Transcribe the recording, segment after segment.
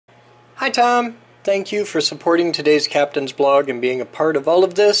Hi Tom, thank you for supporting today's Captain's Blog and being a part of all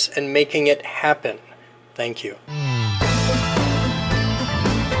of this and making it happen. Thank you.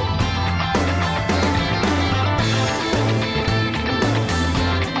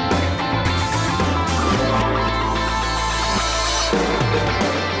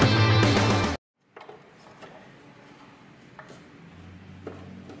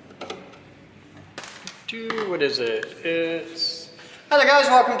 What is it? Hi there guys,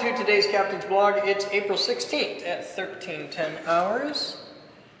 welcome to today's Captain's Blog. It's April 16th at 13:10 hours.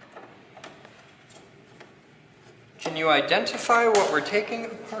 Can you identify what we're taking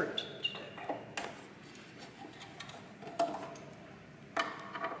apart today?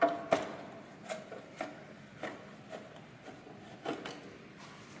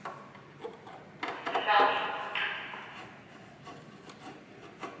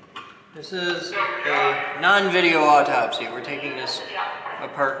 This is a non-video autopsy. We're taking this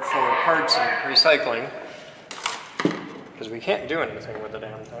apart for parts and recycling because we can't do anything with the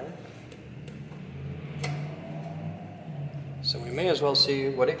damn thing. So we may as well see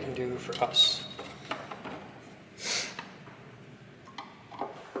what it can do for us.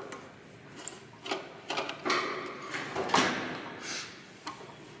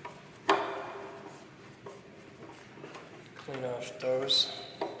 Clean off those.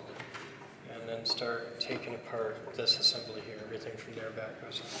 And then start taking apart this assembly here. Everything from there back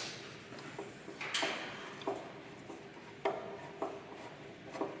goes on.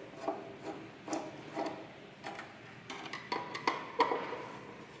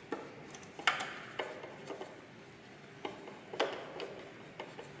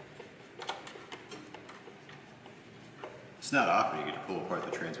 It's not often you get to pull apart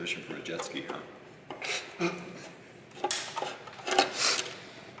the transmission from a jet ski, huh?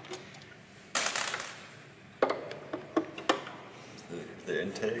 The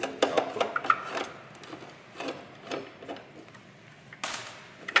intake, output.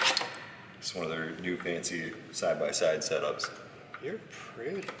 It's one of their new fancy side-by-side setups. You're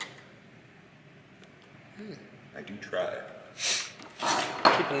pretty. I do try.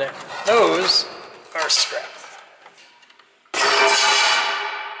 Keeping that. Those are strapped.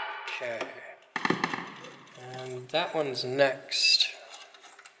 Okay. And that one's next.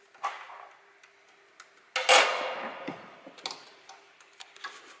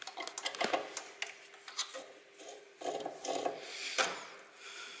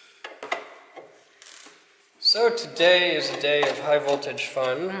 So today is a day of high voltage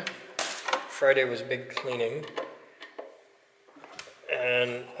fun. Friday was big cleaning.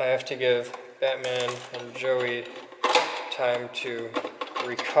 And I have to give Batman and Joey time to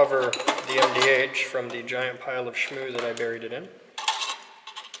recover the MDH from the giant pile of schmoo that I buried it in.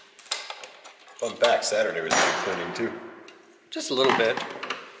 Well, back Saturday was big cleaning too. Just a little bit.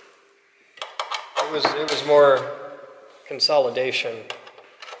 It was more consolidation.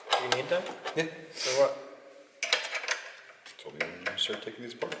 Do you need that? Yeah. For what? Told me to start taking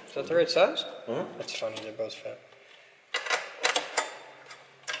these apart. Is that the right size? Uh-huh. That's funny, they both fit.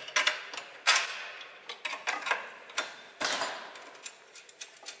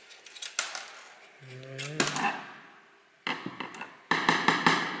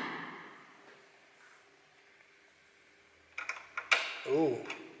 Ooh.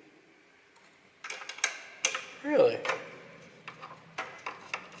 Really?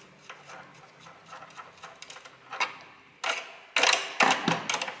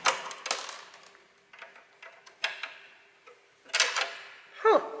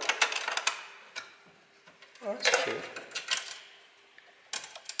 Huh. Oh, that's cute.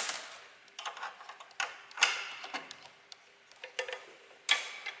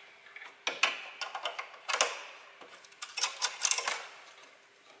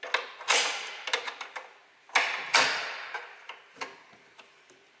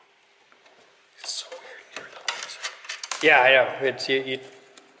 Yeah, I know. It's you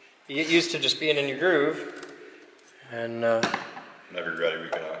get used to just being in your groove, and Whenever you're ready, we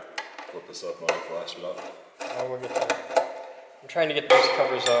can flip this up and I'll flash it up. we'll get that. I'm trying to get these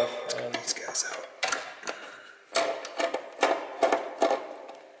covers off. And These guys out.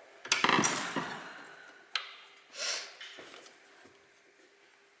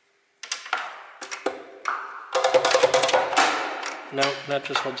 no, that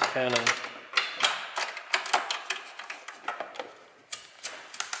just holds the fan on.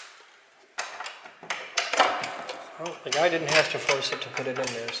 Well, the guy didn't have to force it to put it in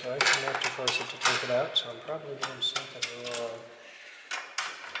there, so I shouldn't have to force it to take it out, so I'm probably doing something wrong.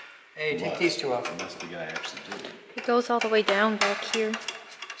 Hey, take these two off. Unless the guy actually did it. It goes all the way down back here.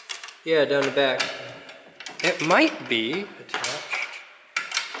 Yeah, down the back. It might be attached.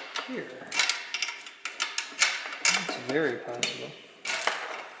 here. That's very possible.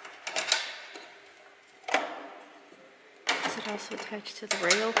 Is it also attached to the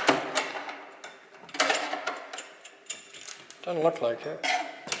rail? Doesn't look like it.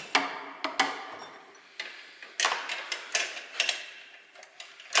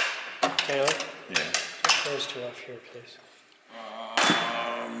 Taylor? Yeah. Take those two off here, please.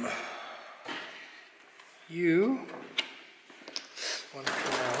 You want to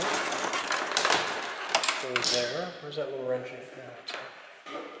come out. Goes there. Where's that little wrench?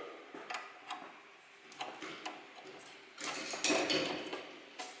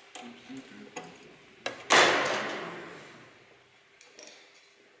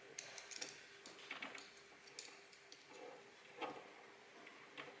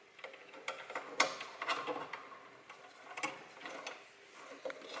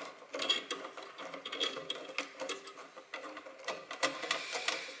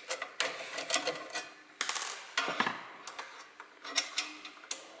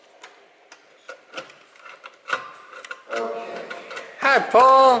 Hi,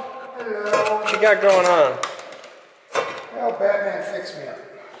 Paul. Hello. What you got going on? Well, Batman fixed me up.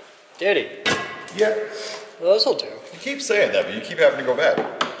 Did he? Yep. Those'll do. You keep saying that, but you keep having to go back.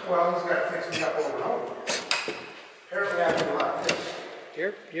 Well, he's got to fix me up over and over. Apparently I do a lot of this.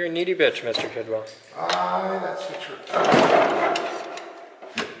 You're a needy bitch, Mr. Kidwell. That's the truth.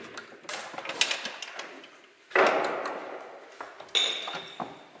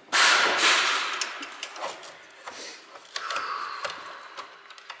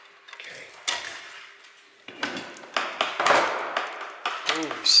 Ooh,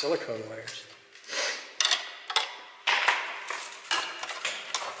 silicone wires.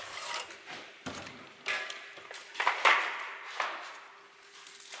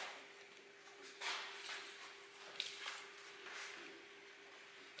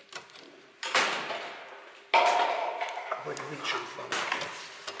 What are you reaching for?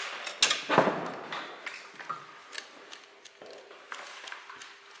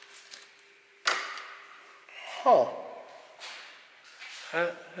 Huh.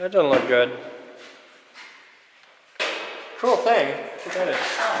 That doesn't look good. Cool thing. Too bad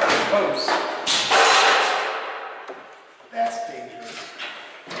it's close. That's dangerous.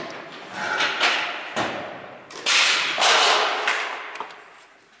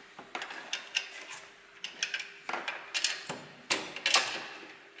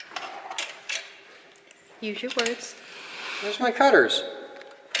 Use your words. Where's my cutters?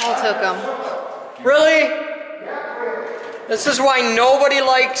 Paul took them. Really? This is why nobody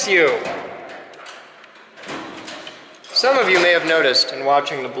likes you. Some of you may have noticed in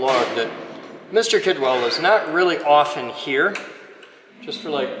watching the blog that Mr. Kidwell is not really often here. Just for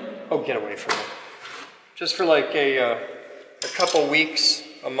like, oh, get away from me. Just for like a couple weeks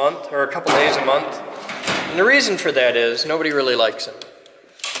a month, or a couple days a month. And the reason for that is nobody really likes him.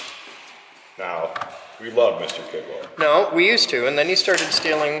 Now, we love Mr. Kidwell. No, we used to, and then he started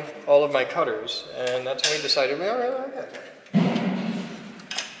stealing all of my cutters, and that's when we decided we don't really like it.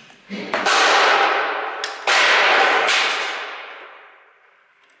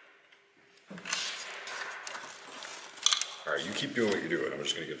 All right, you keep doing what you're doing. I'm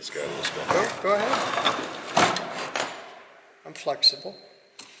just going to give this guy a little spin. Go ahead. I'm flexible.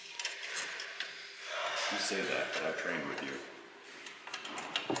 You say that, but I've trained with you.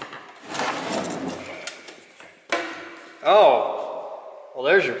 Oh, well,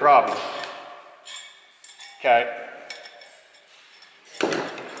 there's your problem. Okay.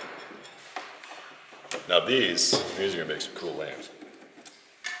 Now these are going to make some cool lamps.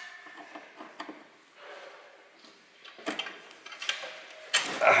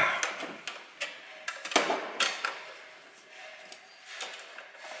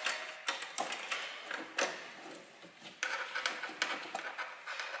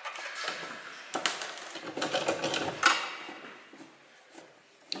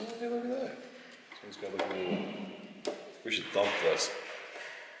 Hey, look at that. This one's got like a little... We should thump this.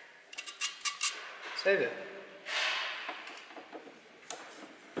 Save it.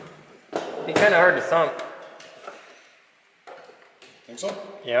 Be kind of hard to thump. Think so?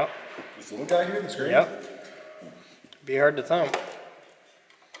 Yeah. This little guy here in the screen? Yep. Be hard to thump.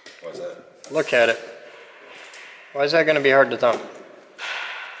 Why is that? Look at it. Why is that going to be hard to thump?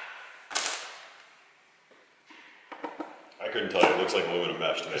 I couldn't tell you. It looks like aluminum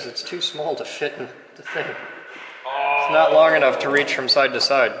mesh to me. Because it's too small to fit in the thing. It's not long enough to reach from side to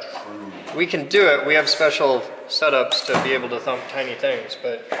side. We can do it. We have special setups to be able to thump tiny things,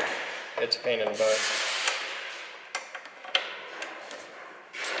 but it's a pain in the butt.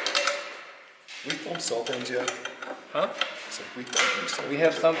 We thump cell things yet? Huh? Cell like we thump these We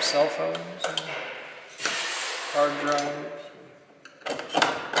have thumped cell phones, and hard drives.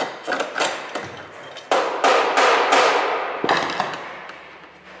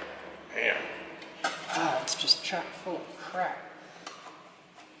 Man. Ah, it's just chock full of crap.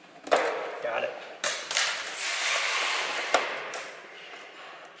 Got it.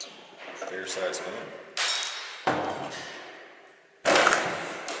 Fair size fan.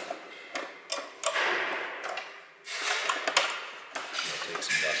 Take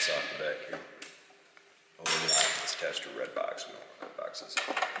some nuts off the back here. Oh, look at that. It's attached to a red box. We don't want red boxes.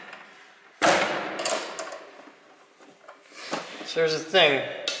 So there's a thing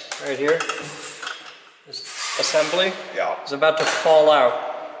right here. This assembly Yeah. is about to fall out.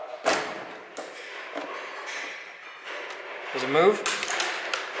 Does it move?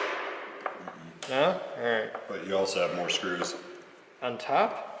 No? Alright. But you also have more screws. On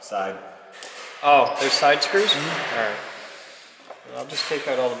top? Side. Oh, there's side screws? Alright. Well, I'll just take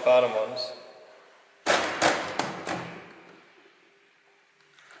out all the bottom ones.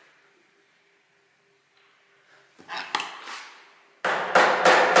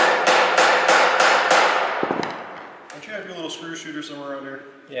 Don't you have your little screw shooter somewhere around here?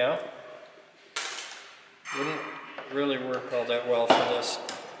 Yeah. Wouldn't really work all that well for this.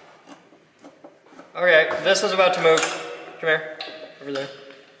 Okay, this is about to move. Come here. Over there.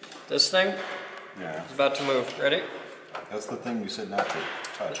 This thing Yeah. is about to move. Ready? That's the thing you said not to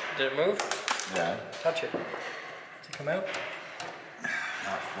touch. Did it move? Yeah. Touch it. Does it come out?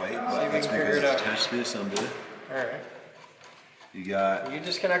 Not quite, See if but we that's can figure because it it's out. attached to the assembly. Alright. You got... You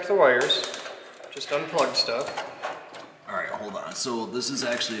disconnect the wires. Just unplug stuff. Alright, hold on. So this is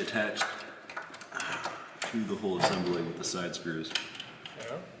actually attached to the whole assembly with the side screws.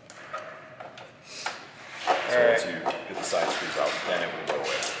 Yeah. So once you get the side screws out, then it will go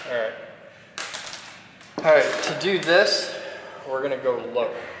away. Alright. Alright, to do this, we're gonna go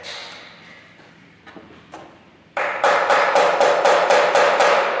low.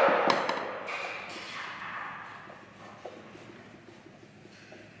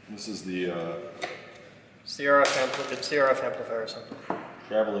 This is the It's the RF amplifier or something.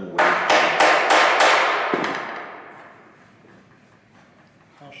 traveling wave.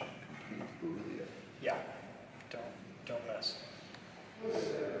 Yeah. Don't mess.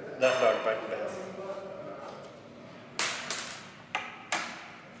 That dog bite bad.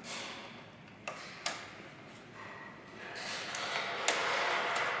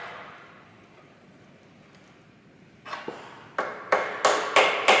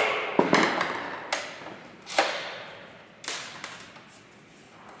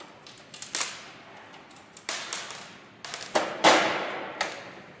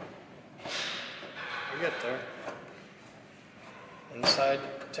 We get there. Inside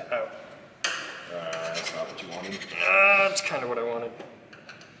to out. That's not what you wanted. That's kind of what I wanted.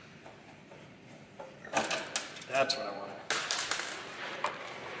 That's what I wanted.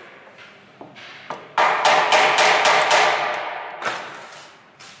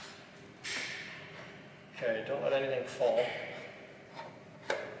 Okay, don't let anything fall.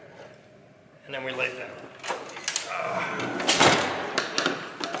 And then we lay down.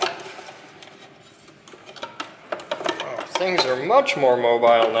 Oh, things are much more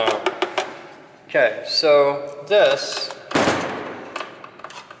mobile now. Okay, so this.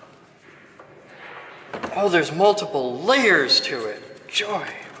 Oh, there's multiple layers to it. Joy.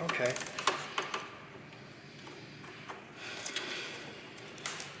 Okay.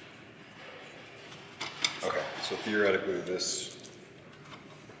 Okay, so theoretically this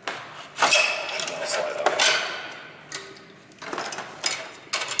should not slide out.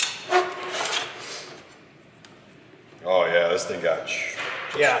 Oh yeah, this thing got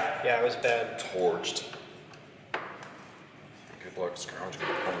Yeah, it was bad. torched. Good luck scrounging the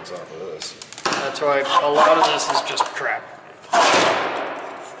components off of this. That's why a lot of this is just crap.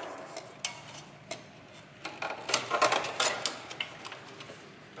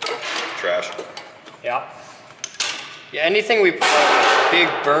 Trash. Yeah. Yeah, anything we put big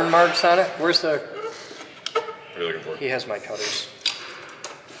burn marks on it. Where's the... What are you looking for? He has my cutters.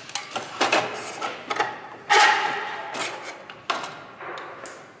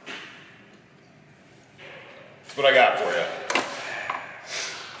 That's what I got for you.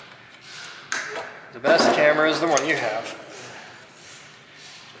 The best camera is the one you have.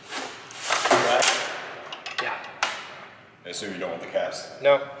 Yeah. I assume you don't want the caps.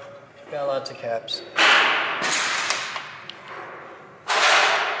 No. Got lots of caps.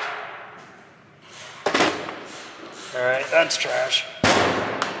 Alright, that's trash.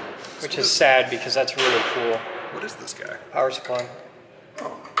 Which is sad because that's really cool. What is this guy? Power supply.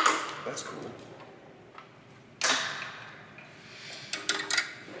 Oh, that's cool.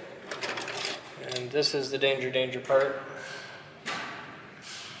 And this is the danger part.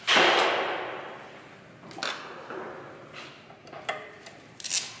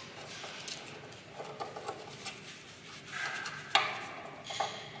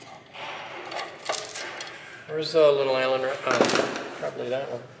 Where's the little Allen? Probably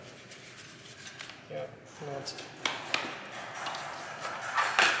that one. Yeah, that's it.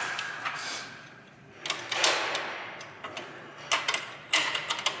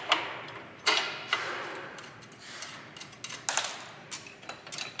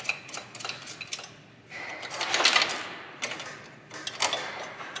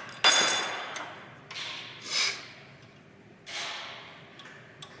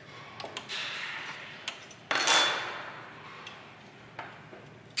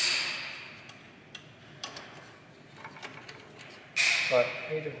 What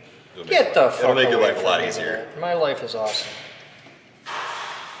are you doing? Get the fuck It'll make your away life a from lot me, easier. man. My life is awesome.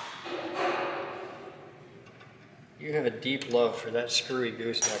 You have a deep love for that screwy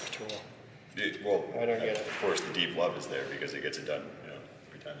gooseneck tool. Well, I don't get it. Of course, the deep love is there because it gets it done,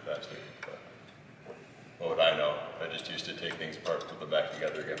 3 times faster. But what would I know? I just used to take things apart, put them back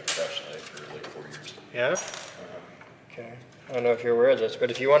together again professionally for like 4 years. Yeah? Okay. I don't know if you're aware of this, but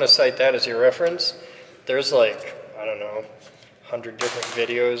if you want to cite that as your reference, there's like, I don't know, 100 different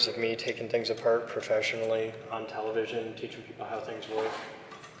videos of me taking things apart professionally on television, teaching people how things work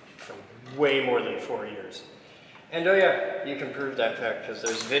for way more than 4 years. And oh yeah, you can prove that fact because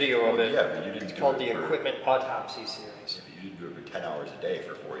there's video of it. Yeah, but you didn't It's do called it the for- Equipment Autopsy Series. You didn't do it for 10 hours a day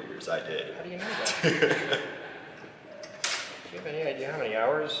for 4 years. I did. How do you know that? Do you have any idea how many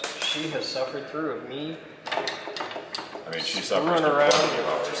hours she has suffered through of me I mean, she suffers running through around plenty of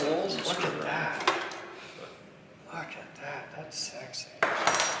with hours. tools? Look at that. Look at that. That's sexy.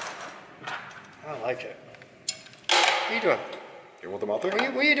 I like it. What are you doing? You want them out there? What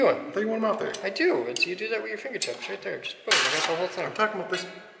are you doing? I thought you want them out there. I do. You do that with your fingertips right there. Just boom, I got the whole thing. I'm talking about this.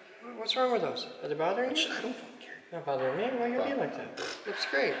 What's wrong with those? Are they bothering you? I don't fucking care. Not bothering me. Why you gotta be like that? Looks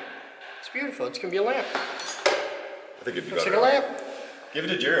great. It's beautiful. It's gonna be a lamp. I think it'd be Looks better. like a lamp. Give it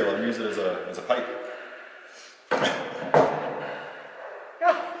to Jerry. Let him use it as a pipe.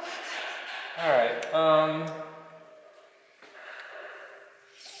 Yeah. All right.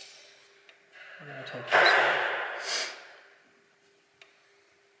 We're gonna take this one.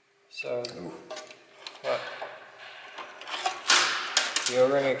 So, what? The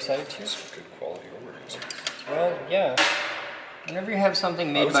O-ring excites you? Some good quality O-rings. Well, yeah. Whenever you have something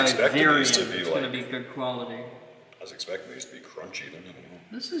I made was by expecting Varian, these to it's be going to like- be good quality. I was expecting these to be crunchy. Then I don't know.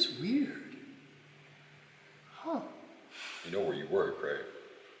 This is weird. Huh. You know where you work, right?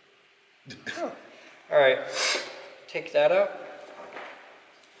 Huh. All right. Take that out.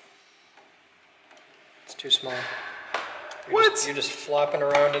 It's too small. You're just flopping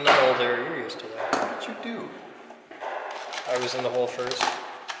around in the hole there. You're used to that. What did you do? I was in the hole first.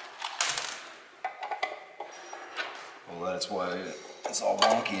 Well, that's why it's all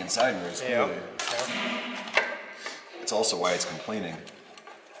wonky inside where it's Yeah. clearly. Yeah. It's also why it's complaining.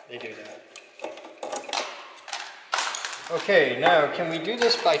 They do that. Okay, now can we do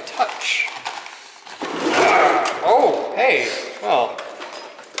this by touch? Oh, hey, well,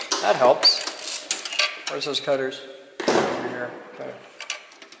 that helps. Where's those cutters? Over here. Okay.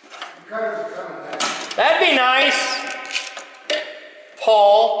 That'd be nice.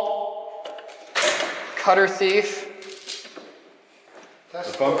 Paul, cutter thief. The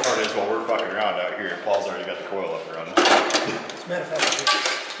fun part is while we're fucking around out here, Paul's already got the coil up and running. As a matter of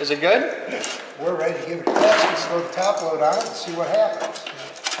fact, Is it good? we're ready to give it a test. Let's throw the top load on it and see what happens.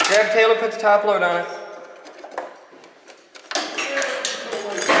 Grab Taylor, put the top load on it.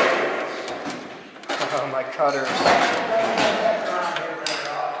 Oh, my cutters.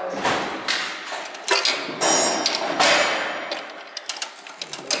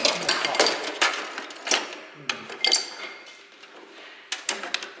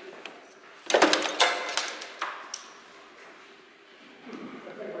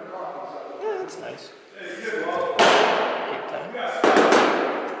 Yeah, that's nice. Keep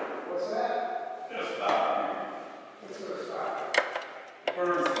that.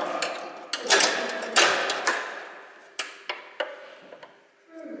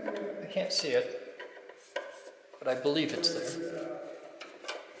 I can't see it, but I believe it's there.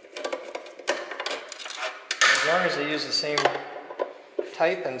 As long as they use the same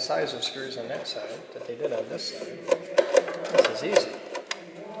type and size of screws on that side that they did on this side, this is easy.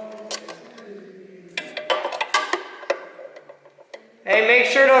 Hey, make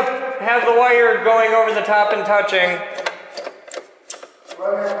sure to have the wire going over the top and touching.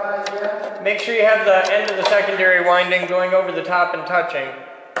 Make sure you have the end of the secondary winding going over the top and touching.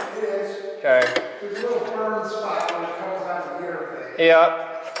 It is. Okay. There's a little burn spot when it comes out the interface. Yeah.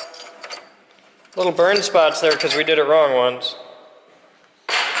 Little burn spots there because we did it wrong once.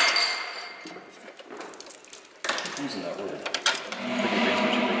 Using that word.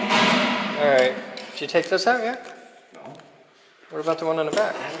 Alright. Did you take this out yet? No. What about the one in the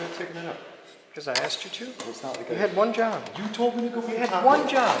back? Why would I take that up? Because I asked you to? Well, it's not like You had one job. You told me to go put the top one load.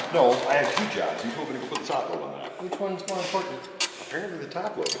 job. No, I had 2 jobs. You told me to go put the top load on that. Which one's more important? Apparently the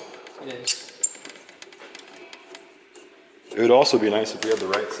top load. It is. It would also be nice if we had the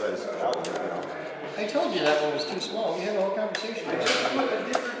right size Allen. I told you that one was too small. We had a whole conversation. I just put a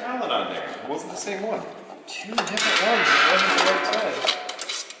different Allen on there. It wasn't the same one. 2 different ones. It wasn't the right size.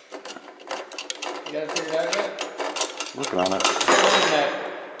 You got it figured out yet? Working on it. The internet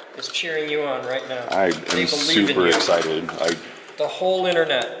is cheering you on right now. I They am believe in super you. excited. The whole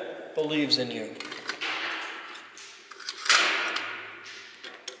internet believes in you.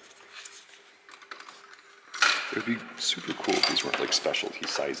 It would be super cool if these weren't like specialty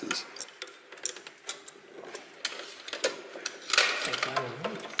sizes.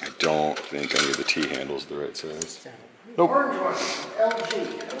 I don't think any of the T handles are the right size. Orange one, LG.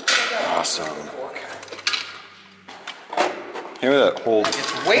 Awesome. Hear that whole.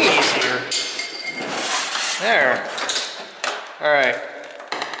 It's way easier. There. All right.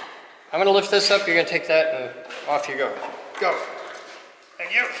 I'm gonna lift this up. You're gonna take that, and off you go. Go.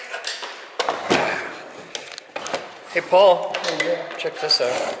 Thank you. Hey, Paul. Check this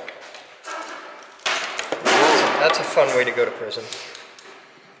out. That's a fun way to go to prison.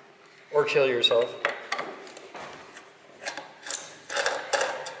 Or kill yourself.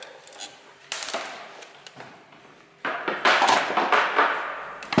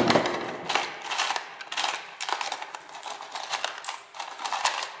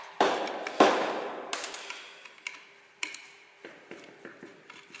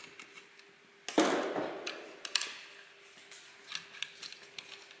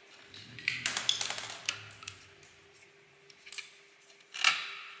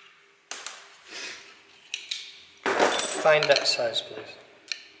 Find that size, please.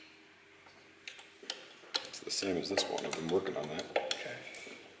 It's the same as this one. I've been working on that.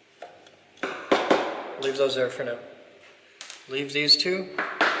 Okay. Leave those there for now. Leave these two.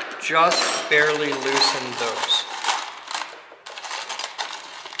 Just barely loosen those.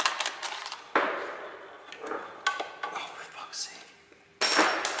 Oh, for fuck's sake.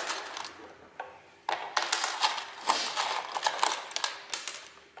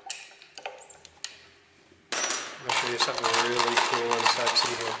 I'm going to show you something really cool and sexy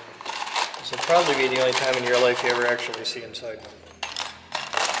here. This will probably be the only time in your life you ever actually see inside one.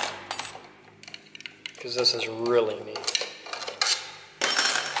 Because this is really neat.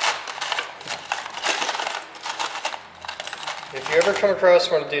 If you ever come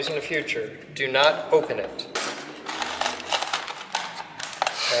across one of these in the future, do not open it.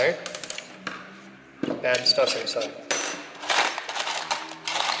 Okay? Bad stuff inside.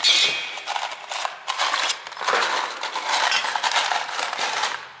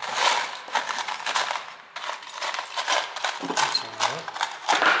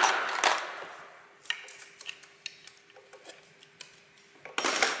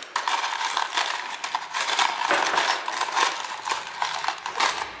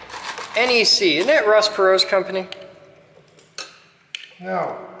 NEC, isn't that Ross Perot's company?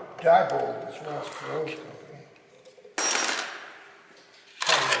 No, Diebold is Ross Perot's company.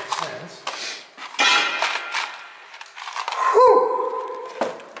 That makes sense. Whew!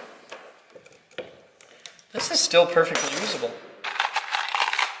 This is still perfectly usable.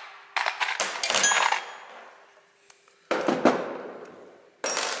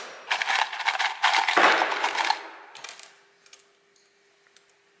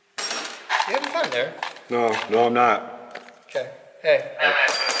 You having fun there? No, I'm not. Okay. Hey.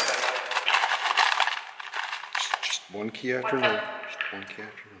 Just one key after another. Just one key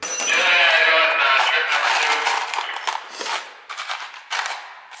after another.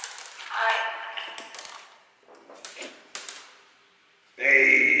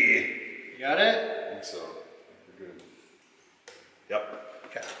 Hey! You got it? I think so. We're good. Yep.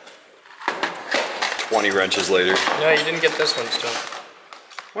 Okay. 20 wrenches later. No, you didn't get this one still.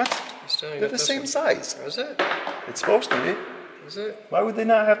 What? You still didn't They're get the this same one. size. Is it? It's supposed to be. Is it? Why would they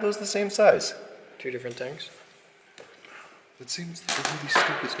not have those the same size? 2 different things. It seems like a really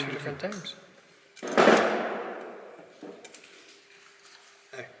stupid thing 2 to do. different things.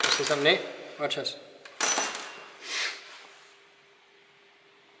 Hey, you see something neat? Watch this.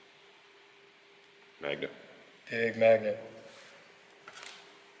 Magnet. Big magnet.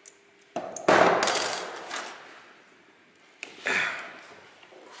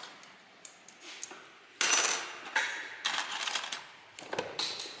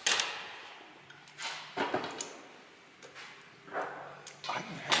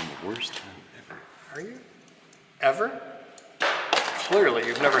 Are you? Ever? Clearly,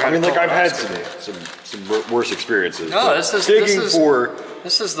 you've never had. I mean, like, I've had colonoscopy. some worse experiences. No, but this is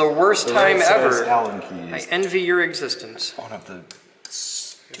this is the worst the time right-size ever. Allen I keys. envy your existence. One of the.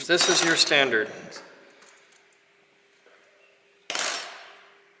 If this is your standard.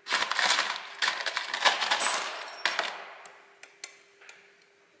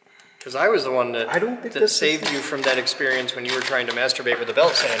 Because I was the one that, I don't think that this saved you from that experience when you were trying to masturbate with a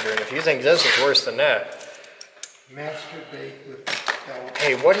belt sander. And if you think this is worse than that, Masturbate with belt.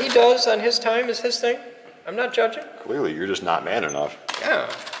 hey, what he does on his time is his thing. I'm not judging. Clearly, you're just not man enough. Yeah.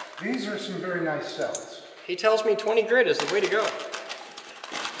 These are some very nice cells. He tells me 20 grit is the way to go. Okay.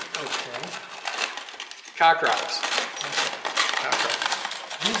 Cock rocks. Cock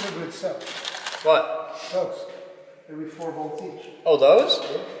rocks. These are good cells. What? Those. They'll be 4 volts each. Oh, those?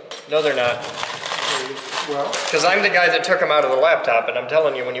 No, they're not. Well, Because I'm the guy that took them out of the laptop, and I'm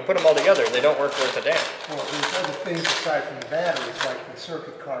telling you, when you put them all together, they don't work worth a damn. there's other things aside from the batteries, like the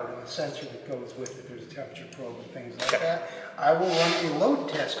circuit card and the sensor that goes with it. There's a temperature probe and things like Okay. that. I will run a load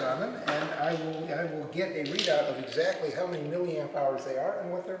test on them, and I will get a readout of exactly how many milliamp hours they are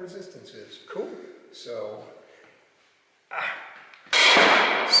and what their resistance is. Cool. So,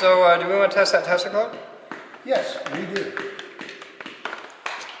 So, do we want to test that Tesla coil? yes, we do. 1,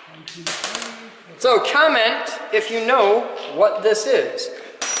 2, 3. So, comment if you know what this is.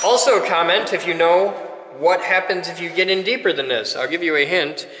 Also, comment if you know what happens if you get in deeper than this. I'll give you a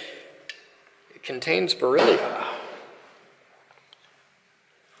hint. It contains beryllium.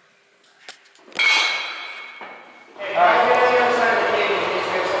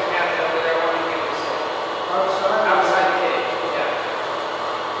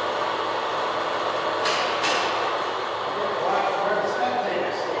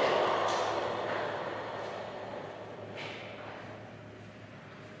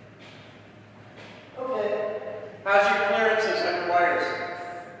 How's your clearances on your wires?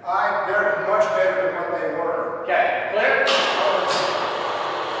 They're much better than what they were. Okay, clear?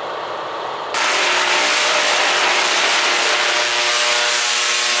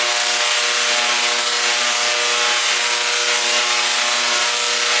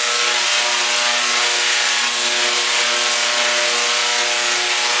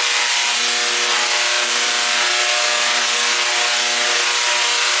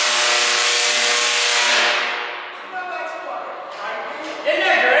 Isn't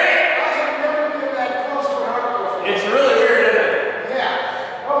that great? I've never been that close to an arc before. It's really weird, isn't it?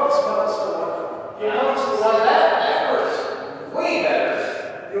 Yeah. Oh, it smells so wonderful. You'll notice the Well, white, that works way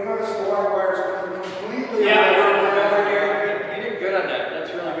better. you'll notice the white wires are completely Yeah, away you did good on that. That's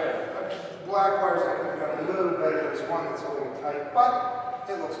really good. black wires I could have done a little better. There's one that's a little tight, but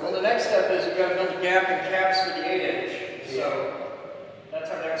it looks Well, good. the next step is we've got to build a gap in caps for the 8-inch. So that's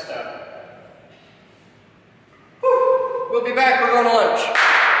our next step. Whew. We'll be back. We're going to lunch.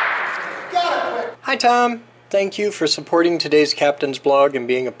 Got it, quick. Hi, Tom. Thank you for supporting today's Captain's blog and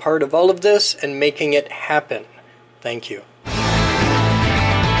being a part of all of this and making it happen. Thank you.